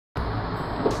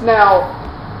Now,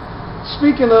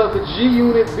 speaking of the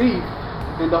G-Unit beef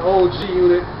and the whole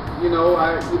G-Unit, you know,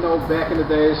 back in the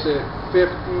days at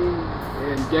 50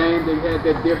 and Game, they had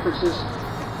their differences,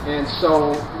 and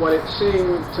so what it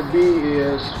seemed to be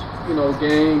is, you know,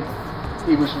 Game,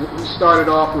 he started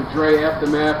off with Dre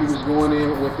Aftermath. He was going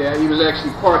in with that. He was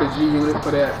actually part of G-Unit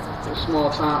for that small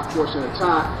time portion of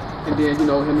time. And then, you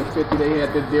know, him and 50, they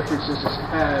had their differences,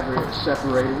 however it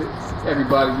separated it.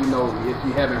 Everybody, you know, if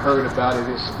you haven't heard about it,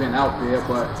 it's been out there.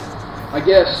 But I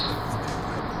guess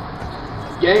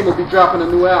Game will be dropping a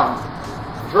new album.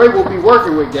 Dre will be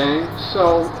working with Game.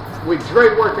 So with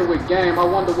Dre working with Game, I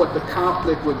wonder what the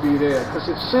conflict would be there. Because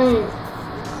it seemed,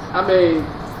 I mean,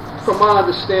 from my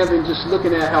understanding, just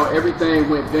looking at how everything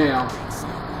went down,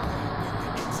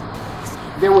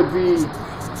 there would be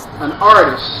an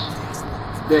artist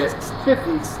that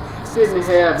 50 didn't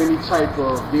have any type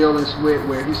of dealings with,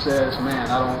 where he says, man,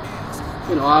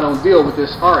 I don't deal with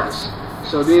this artist.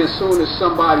 So then as soon as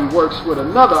somebody works with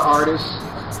another artist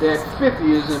that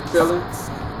 50 isn't feeling,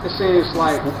 it seems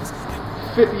like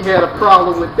 50 had a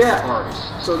problem with that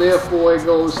artist. So therefore it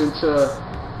goes into,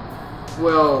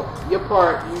 well, your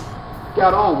part, you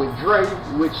got on with Dre,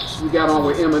 which you got on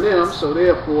with Eminem, so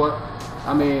therefore,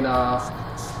 I mean,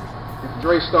 if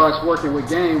Dre starts working with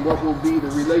Game, what will be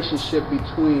the relationship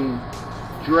between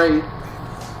Dre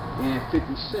and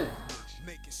 50 Cent?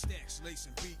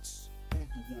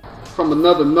 From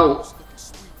another note,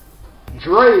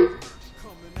 Dre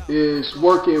is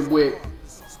working with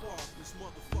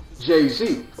Jay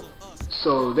Z,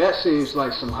 so that seems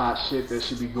like some hot shit that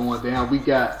should be going down. We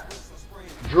got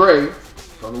Dre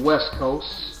from the West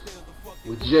Coast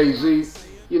with Jay Z.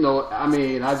 You know, I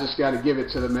mean, I just got to give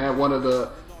it to the man. One of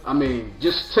the, I mean,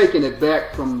 just taking it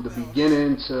back from the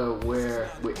beginning to where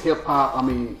with hip hop, I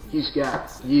mean, he's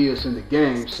got years in the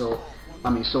game. So, I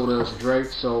mean, so does Drake.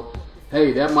 So,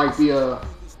 hey, that might be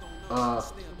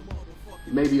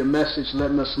maybe a message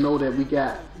letting us know that we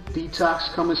got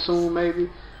Detox coming soon, maybe.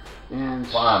 And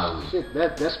finally, shit,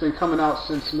 that's been coming out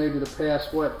since maybe the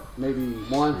past, what, maybe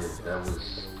one? Shit, that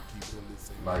was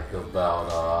like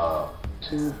about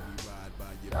 2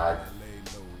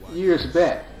 years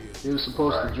back. It was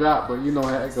supposed to drop, but you know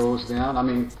how it goes down. I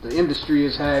mean, the industry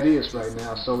is how it is right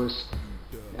now, so it's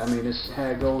how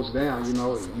it goes down. You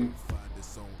know, you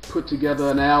put together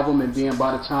an album, and then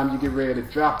by the time you get ready to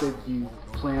drop it, you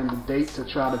plan the date to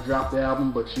try to drop the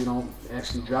album, but you don't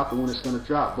actually drop it when it's going to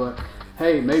drop. But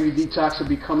hey, maybe Detox will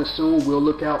be coming soon. We'll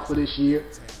look out for this year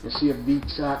and see if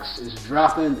Detox is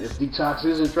dropping. If Detox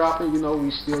isn't dropping, you know,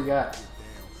 we still got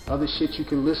other shit you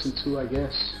can listen to, I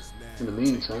guess, in the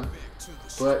meantime.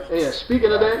 But yeah,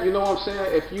 speaking of that, you know what I'm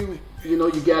saying? If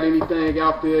you got anything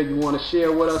out there you want to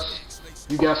share with us,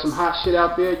 you got some hot shit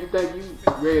out there, you think you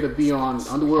ready to be on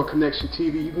Underworld Connection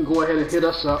TV, you can go ahead and hit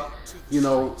us up. You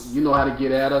know how to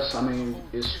get at us. I mean,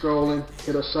 it's scrolling.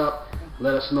 Hit us up.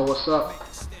 Let us know what's up.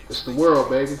 It's the world,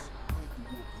 baby.